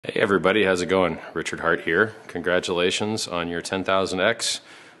Hey everybody, how's it going? Richard Hart here. Congratulations on your 10,000X,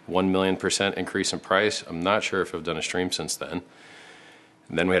 1,000,000% increase in price. I'm not sure if I've done a stream since then.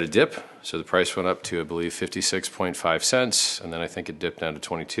 And then we had a dip, so the price went up to, I believe, 56.5 cents, and then I think it dipped down to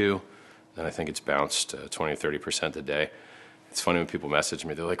 22, and I think it's bounced 20 or 30% a day. It's funny when people message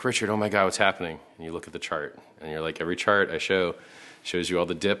me, they're like, Richard, oh my God, what's happening? And you look at the chart, and you're like, every chart I show shows you all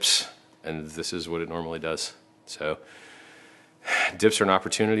the dips, and this is what it normally does. So dips are an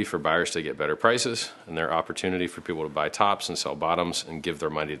opportunity for buyers to get better prices, and they're an opportunity for people to buy tops and sell bottoms and give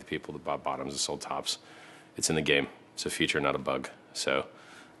their money to the people that bought bottoms and sold tops. It's in the game. It's a feature, not a bug. So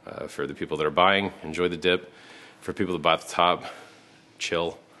for the people that are buying, enjoy the dip. For people that bought the top,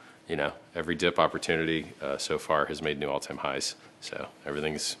 chill. You know, every dip opportunity so far has made new all-time highs. So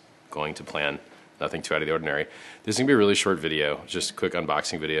everything's going to plan. Nothing too out of the ordinary. This is going to be a really short video, just a quick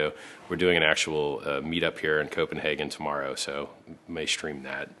unboxing video. We're doing an actual meetup here in Copenhagen tomorrow, so we may stream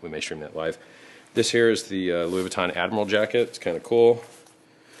that. We may stream that live. This here is the Louis Vuitton Admiral jacket. It's kind of cool.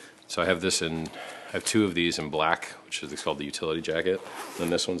 So I have this in, I have two of these in black, which is called the utility jacket.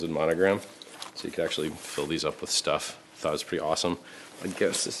 And this one's in monogram, so you can actually fill these up with stuff. Thought it was pretty awesome. I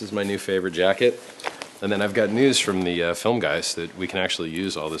guess this is my new favorite jacket. And then I've got news from the film guys that we can actually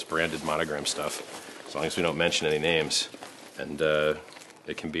use all this branded monogram stuff as long as we don't mention any names. And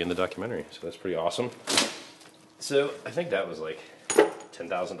it can be in the documentary, so that's pretty awesome. So I think that was like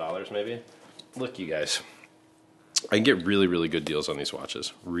 $10,000 maybe. Look, you guys, I can get really, really good deals on these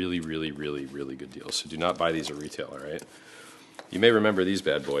watches. Really, really, really, really good deals. So do not buy these at retail, all right? You may remember these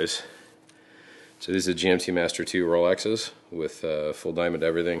bad boys. So these are GMT Master 2 Rolexes with full diamond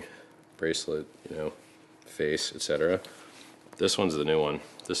everything, bracelet, you know, face, etc. This one's the new one.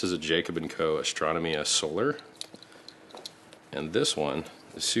 This is a Jacob & Co. Astronomia Solar. And this one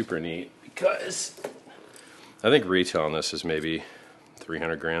is super neat because I think retail on this is maybe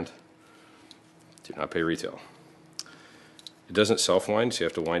 300 grand. Do not pay retail. It doesn't self-wind, so you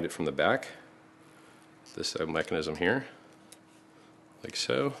have to wind it from the back. This mechanism here, like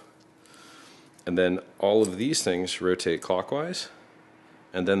so. And then all of these things rotate clockwise,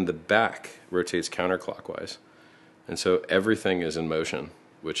 and then the back rotates counterclockwise. And so everything is in motion,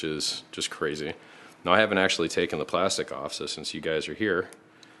 which is just crazy. Now I haven't actually taken the plastic off, so since you guys are here,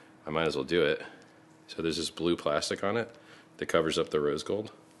 I might as well do it. So there's this blue plastic on it that covers up the rose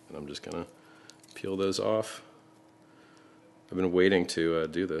gold, and I'm just gonna peel those off. I've been waiting to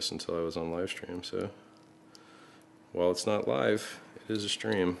do this until I was on live stream, so while it's not live, it is a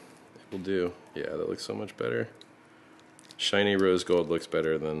stream. It will do. Yeah, that looks so much better. Shiny rose gold looks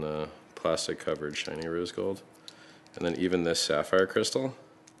better than plastic covered shiny rose gold. And then even this sapphire crystal,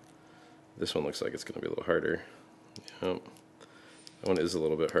 this one looks like it's going to be a little harder. Yep. That one is a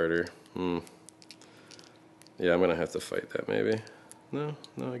little bit harder. Yeah, I'm going to have to fight that maybe. No,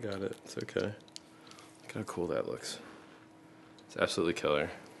 I got it. It's okay. Look how cool that looks. It's absolutely killer.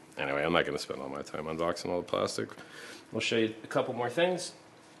 Anyway, I'm not going to spend all my time unboxing all the plastic. I'll show you a couple more things.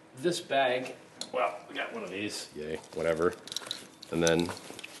 This bag, well, we got one of these. Yay, whatever. And then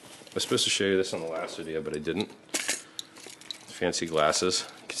I was supposed to show you this on the last video, but I didn't. Fancy glasses.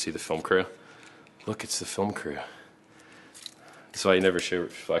 You can see the film crew. Look, it's the film crew. That's why I never show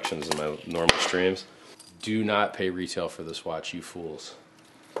reflections in my normal streams. Do not pay retail for this watch, you fools.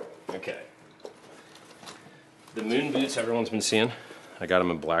 Okay. The moon boots everyone's been seeing. I got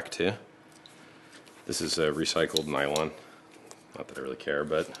them in black too. This is a recycled nylon. Not that I really care,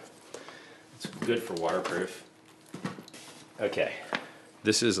 but it's good for waterproof. Okay.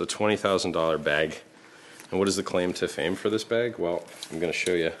 This is a $20,000 bag. And what is the claim to fame for this bag? Well, I'm going to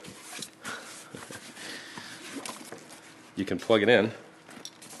show you. You can plug it in,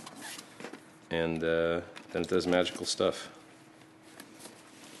 and then it does magical stuff.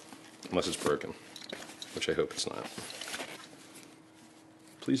 Unless it's broken, which I hope it's not.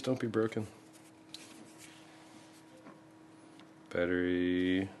 Please don't be broken.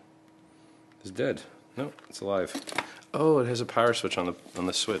 Battery is dead. No, it's alive. Oh, it has a power switch on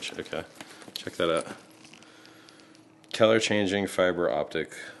the switch. Okay, check that out. Color changing fiber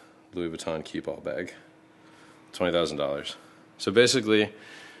optic Louis Vuitton KEEPALL bag. $20,000. So basically,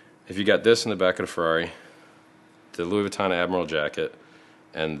 if you got this in the back of the Ferrari, the Louis Vuitton Admiral jacket,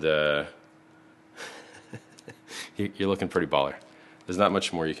 and you're looking pretty baller. There's not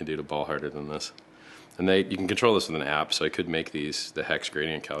much more you can do to ball harder than this. And you can control this with an app, so I could make these the hex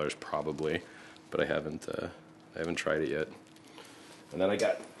gradient colors probably, but I haven't tried it yet. And then I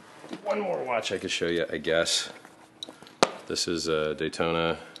got one more watch I could show you, I guess. This is a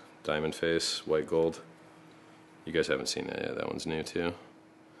Daytona diamond face, white gold. You guys haven't seen that yet. That one's new too.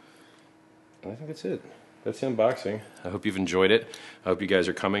 And I think that's it. that's the unboxing. I hope you've enjoyed it. I hope you guys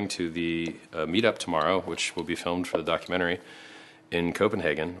are coming to the meetup tomorrow, which will be filmed for the documentary in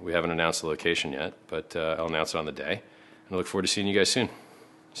Copenhagen. We haven't announced the location yet, but I'll announce it on the day. And I look forward to seeing you guys soon.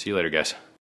 See you later, guys.